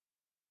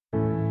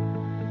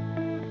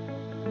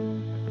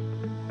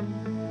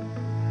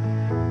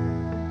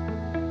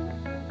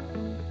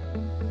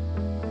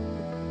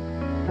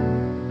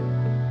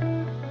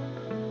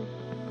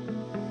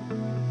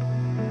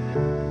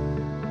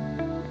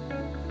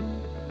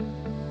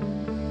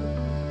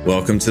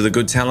Welcome to the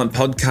Good Talent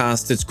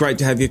Podcast. It's great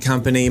to have your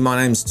company.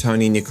 My name's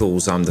Tony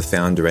Nicholls. I'm the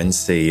founder and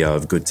CEO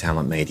of Good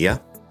Talent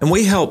Media. And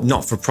we help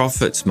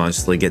not-for-profits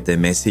mostly get their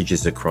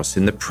messages across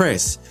in the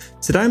press.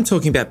 Today I'm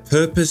talking about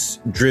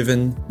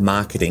purpose-driven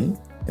marketing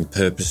and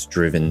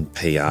purpose-driven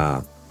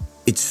PR.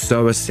 It's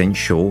so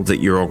essential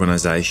that your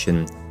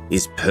organisation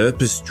is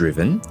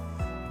purpose-driven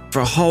for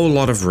a whole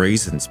lot of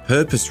reasons.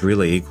 Purpose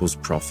really equals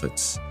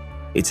profits.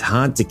 It's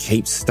hard to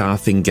keep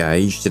staff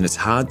engaged and it's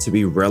hard to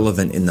be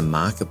relevant in the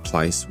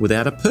marketplace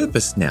without a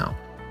purpose now.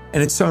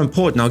 And it's so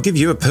important. I'll give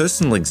you a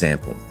personal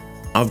example.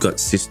 I've got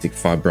cystic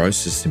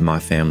fibrosis in my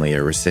family,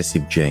 a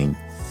recessive gene.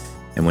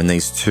 And when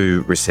these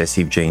two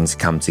recessive genes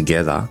come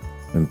together,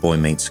 when boy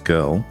meets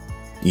girl,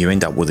 you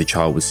end up with a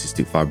child with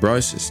cystic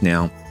fibrosis.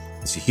 Now,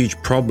 it's a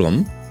huge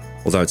problem,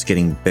 although it's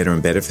getting better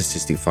and better for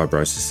cystic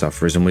fibrosis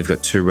sufferers. And we've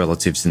got two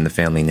relatives in the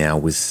family now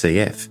with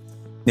CF.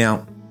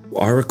 Now,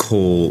 I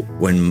recall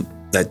when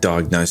that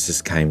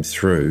diagnosis came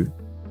through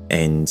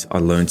and I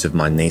learnt of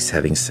my niece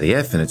having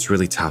CF, and it's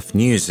really tough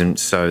news. And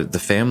so the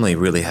family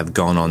really have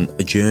gone on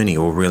a journey,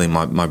 or really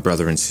my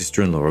brother and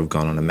sister-in-law have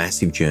gone on a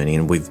massive journey,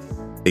 and we've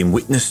been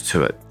witness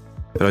to it.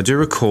 But I do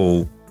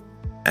recall,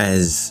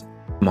 as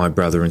my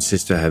brother and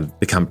sister have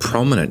become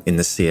prominent in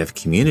the CF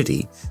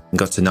community and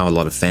got to know a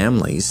lot of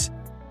families,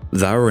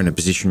 they were in a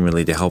position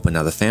really to help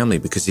another family,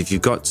 because if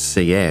you've got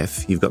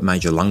CF, you've got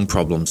major lung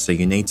problems. So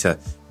you need to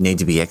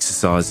be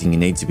exercising, you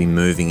need to be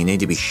moving, you need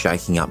to be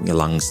shaking up your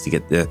lungs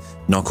to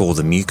knock all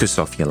the mucus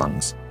off your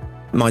lungs.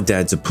 My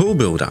dad's a pool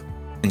builder,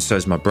 and so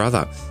is my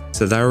brother.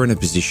 So they were in a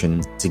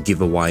position to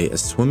give away a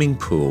swimming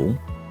pool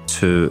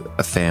to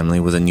a family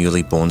with a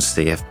newly born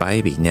CF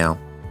baby. Now,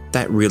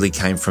 that really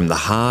came from the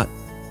heart.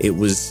 It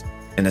was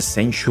an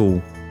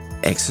essential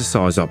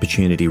exercise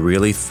opportunity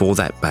really for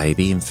that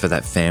baby and for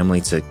that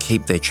family to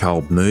keep their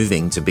child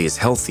moving, to be as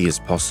healthy as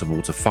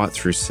possible, to fight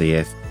through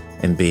CF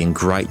and be in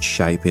great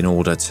shape in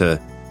order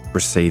to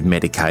receive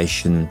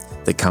medication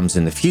that comes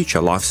in the future,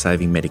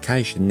 life-saving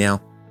medication.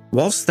 Now,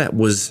 whilst that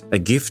was a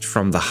gift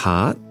from the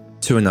heart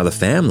to another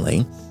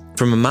family,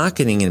 from a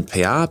marketing and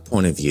PR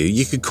point of view,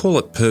 you could call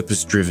it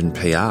purpose-driven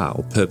PR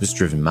or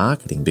purpose-driven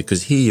marketing,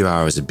 because here you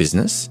are as a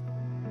business,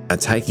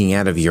 taking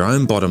out of your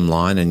own bottom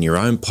line and your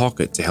own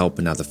pocket to help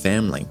another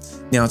family.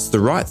 Now, it's the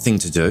right thing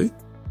to do.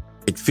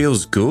 It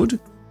feels good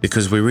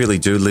because we really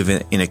do live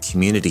in a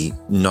community,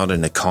 not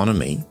an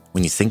economy.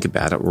 When you think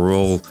about it, we're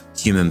all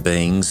human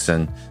beings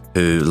and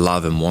who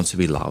love and want to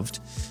be loved.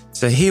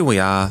 So here we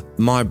are,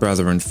 my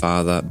brother and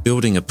father,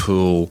 building a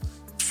pool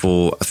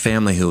for a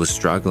family who was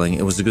struggling.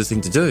 It was a good thing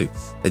to do.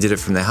 They did it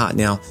from their heart.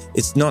 Now,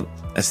 it's not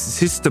a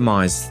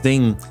systemized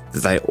thing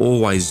that they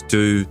always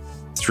do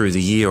through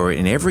the year or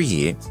in every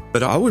year,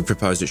 but I would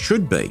propose it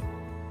should be,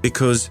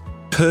 because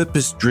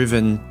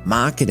purpose-driven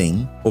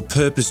marketing or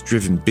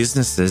purpose-driven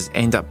businesses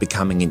end up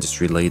becoming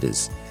industry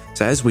leaders.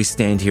 So as we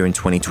stand here in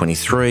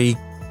 2023,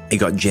 you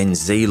got Gen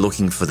Z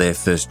looking for their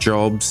first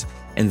jobs,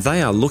 and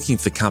they are looking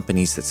for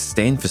companies that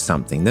stand for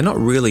something. They're not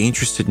really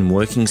interested in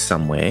working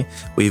somewhere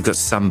where you've got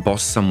some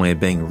boss somewhere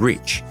being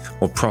rich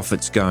or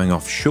profits going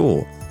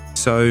offshore.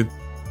 So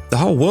the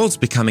whole world's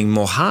becoming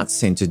more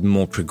heart-centered and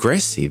more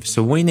progressive,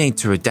 so we need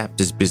to adapt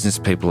as business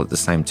people at the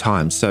same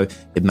time. So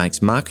it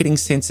makes marketing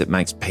sense, it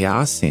makes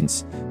PR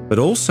sense, but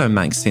also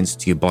makes sense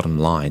to your bottom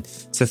line.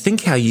 So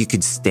think how you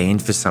could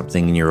stand for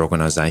something in your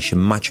organisation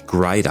much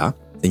greater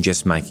than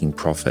just making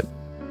profit.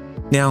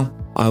 Now,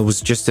 I was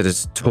just at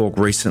a talk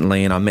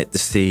recently and I met the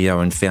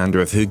CEO and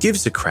founder of Who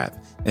Gives a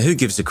Crap. Now, Who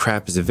Gives a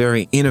Crap is a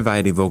very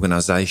innovative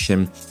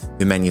organisation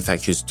who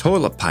manufactures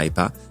toilet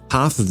paper.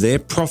 Half of their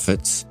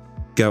profits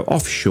go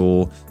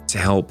offshore to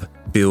help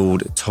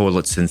build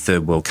toilets in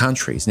third world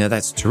countries. Now,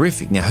 that's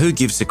terrific. Now, Who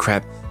Gives a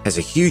Crap has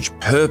a huge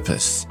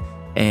purpose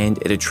and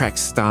it attracts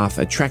staff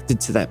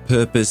attracted to that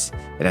purpose.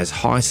 It has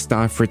high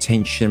staff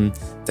retention.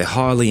 They're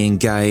highly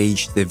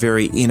engaged. They're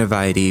very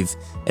innovative,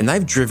 and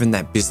they've driven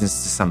that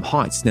business to some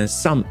heights. Now,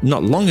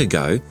 not long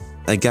ago,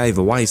 they gave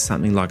away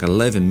something like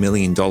 $11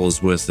 million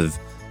worth of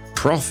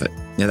profit.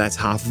 Now, that's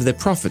half of their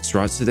profits,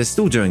 right? So they're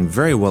still doing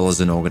very well as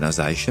an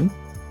organisation.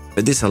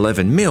 But this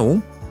 11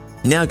 mil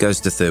now goes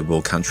to third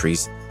world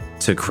countries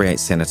to create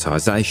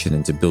sanitisation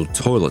and to build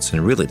toilets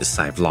and really to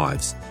save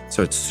lives.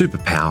 So it's super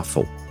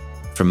powerful.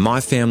 From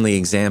my family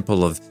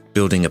example of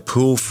building a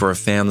pool for a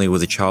family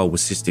with a child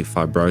with cystic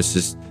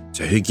fibrosis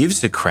to Who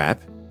Gives a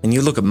Crap, and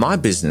you look at my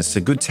business,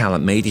 so Good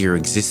Talent Media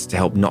exists to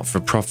help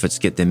not-for-profits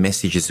get their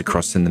messages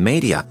across in the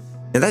media.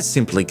 Now that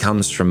simply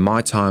comes from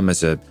my time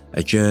as a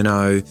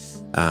journo,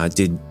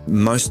 did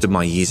most of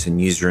my years in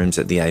newsrooms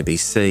at the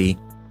ABC.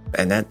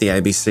 And at the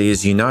ABC,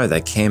 as you know,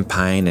 they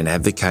campaign and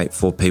advocate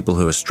for people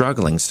who are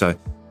struggling. So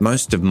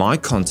most of my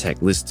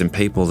contact list and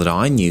people that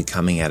I knew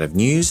coming out of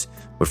news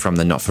were from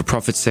the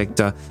not-for-profit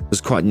sector. It was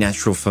quite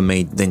natural for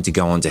me then to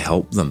go on to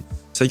help them.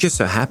 So it just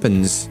so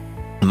happens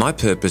my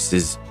purpose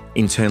is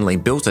internally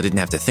built. I didn't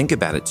have to think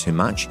about it too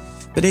much.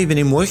 But even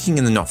in working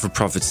in the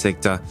not-for-profit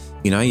sector,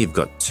 you've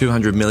got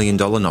 $200 million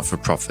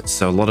not-for-profits.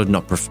 So a lot of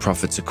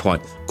not-for-profits are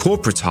quite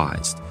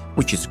corporatized,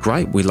 which is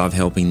great. We love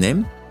helping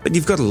them. But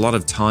you've got a lot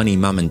of tiny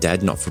mum and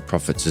dad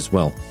not-for-profits as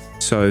well.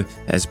 So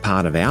as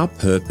part of our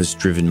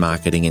purpose-driven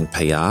marketing and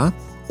PR,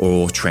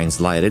 or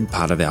translated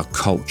part of our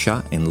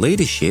culture and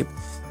leadership,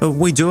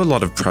 we do a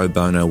lot of pro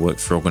bono work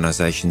for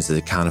organisations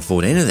that can't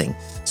afford anything.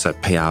 So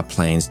PR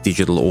plans,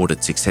 digital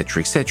audits,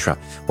 etc., etc.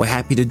 We're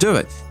happy to do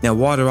it. Now,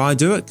 why do I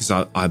do it? Because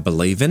I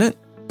believe in it,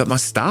 but my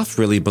staff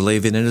really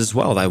believe in it as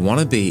well. They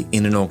want to be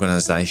in an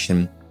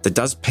organisation that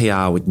does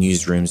PR with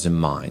newsrooms in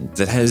mind,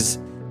 that has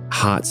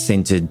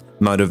heart-centred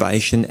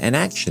motivation and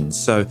action.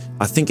 So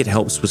I think it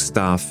helps with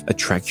staff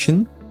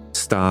attraction,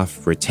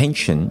 staff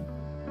retention,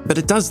 but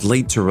it does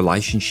lead to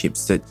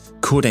relationships that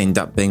could end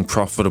up being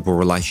profitable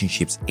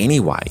relationships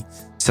anyway.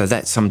 So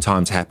that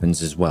sometimes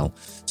happens as well.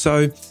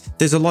 So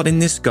there's a lot in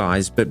this,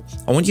 guys, but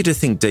I want you to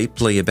think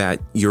deeply about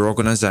your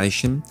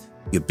organisation,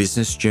 your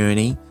business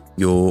journey,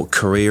 your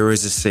career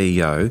as a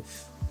CEO.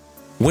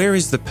 Where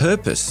is the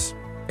purpose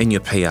in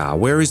your PR?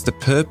 Where is the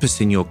purpose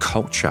in your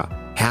culture?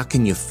 How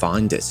can you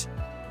find it?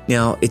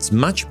 Now, it's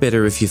much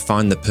better if you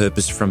find the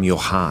purpose from your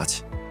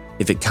heart.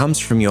 If it comes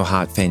from your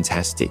heart,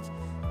 fantastic.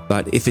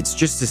 But if it's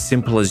just as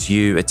simple as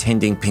you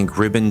attending Pink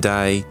Ribbon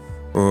Day,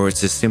 or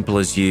it's as simple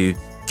as you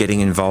getting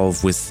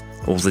involved with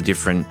all the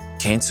different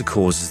cancer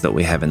causes that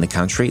we have in the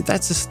country,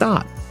 that's a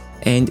start.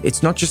 And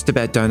it's not just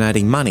about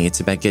donating money,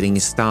 it's about getting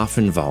your staff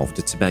involved.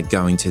 It's about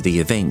going to the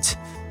event.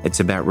 It's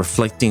about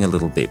reflecting a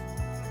little bit.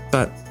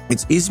 But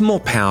it is more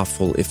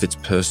powerful if it's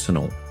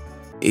personal.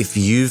 If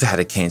you've had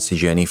a cancer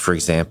journey, for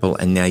example,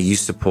 and now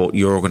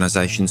your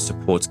organisation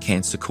supports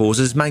cancer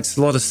causes, makes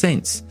a lot of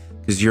sense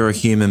because you're a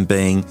human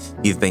being,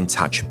 you've been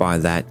touched by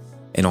that,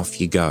 and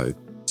off you go.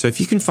 So if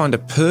you can find a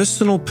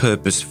personal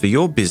purpose for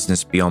your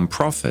business beyond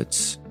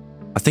profits,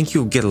 I think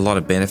you'll get a lot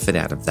of benefit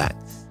out of that.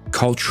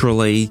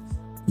 Culturally,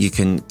 you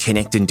can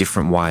connect in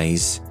different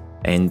ways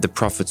and the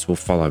profits will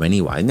follow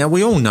anyway. Now,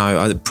 we all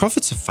know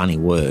profit's a funny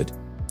word.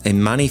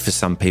 And money for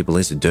some people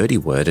is a dirty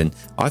word. And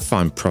I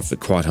find profit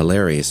quite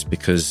hilarious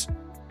because,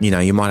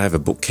 you might have a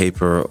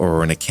bookkeeper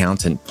or an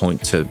accountant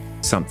point to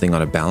something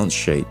on a balance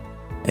sheet.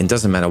 And it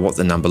doesn't matter what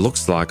the number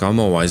looks like. I'm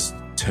always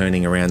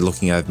turning around,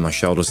 looking over my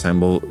shoulder saying,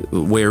 well,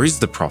 where is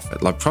the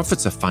profit? Like,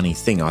 profit's a funny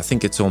thing. I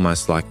think it's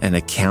almost like an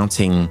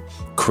accounting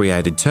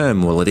created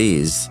term. Well, it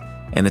is,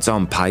 and it's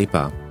on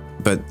paper.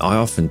 But I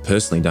often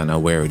personally don't know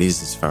where it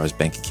is as far as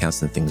bank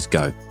accounts and things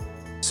go.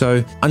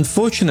 So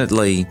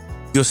unfortunately,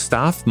 your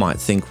staff might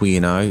think,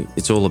 well,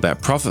 it's all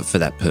about profit for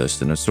that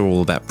person. It's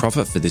all about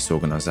profit for this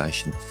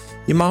organisation.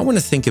 You might want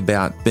to think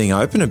about being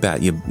open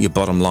about your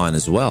bottom line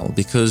as well,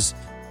 because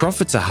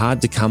profits are hard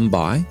to come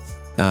by.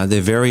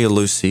 They're very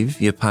elusive.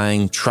 You're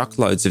paying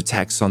truckloads of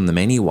tax on them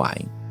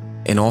anyway.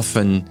 And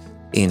often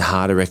in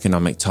harder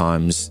economic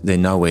times, they're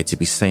nowhere to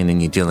be seen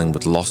and you're dealing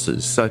with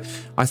losses. So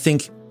I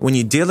think when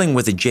you're dealing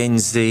with a Gen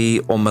Z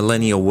or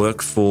millennial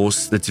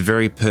workforce that's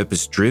very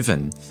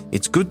purpose-driven,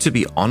 it's good to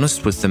be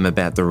honest with them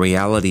about the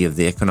reality of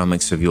the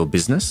economics of your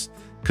business,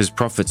 because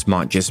profits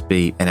might just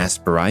be an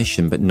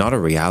aspiration, but not a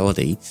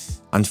reality.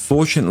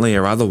 Unfortunately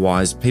or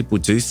otherwise, people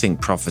do think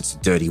profit's a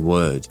dirty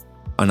word.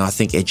 And I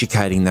think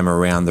educating them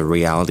around the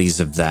realities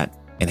of that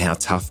and how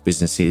tough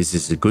business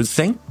is a good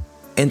thing.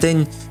 And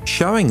then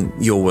showing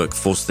your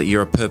workforce that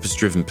you're a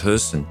purpose-driven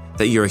person,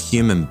 that you're a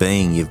human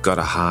being, you've got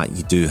a heart,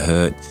 you do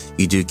hurt,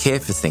 you do care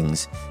for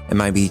things, and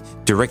maybe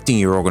directing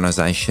your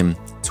organisation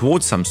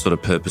towards some sort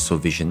of purpose or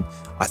vision,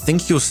 I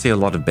think you'll see a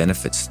lot of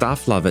benefits.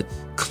 Staff love it,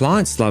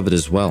 clients love it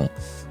as well.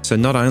 So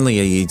not only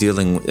are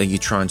you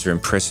trying to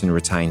impress and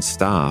retain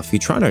staff, you're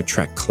trying to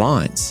attract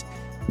clients.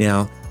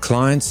 Now,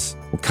 clients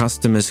or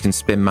customers can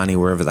spend money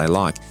wherever they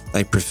like.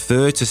 They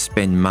prefer to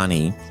spend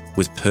money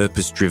with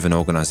purpose-driven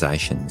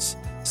organisations.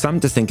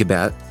 Something to think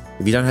about.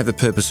 If you don't have a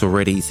purpose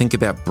already, think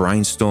about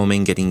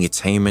brainstorming, getting your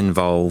team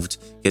involved,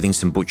 getting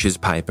some butcher's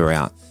paper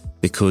out,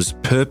 because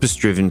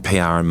purpose-driven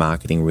PR and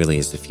marketing really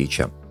is the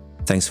future.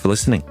 Thanks for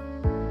listening.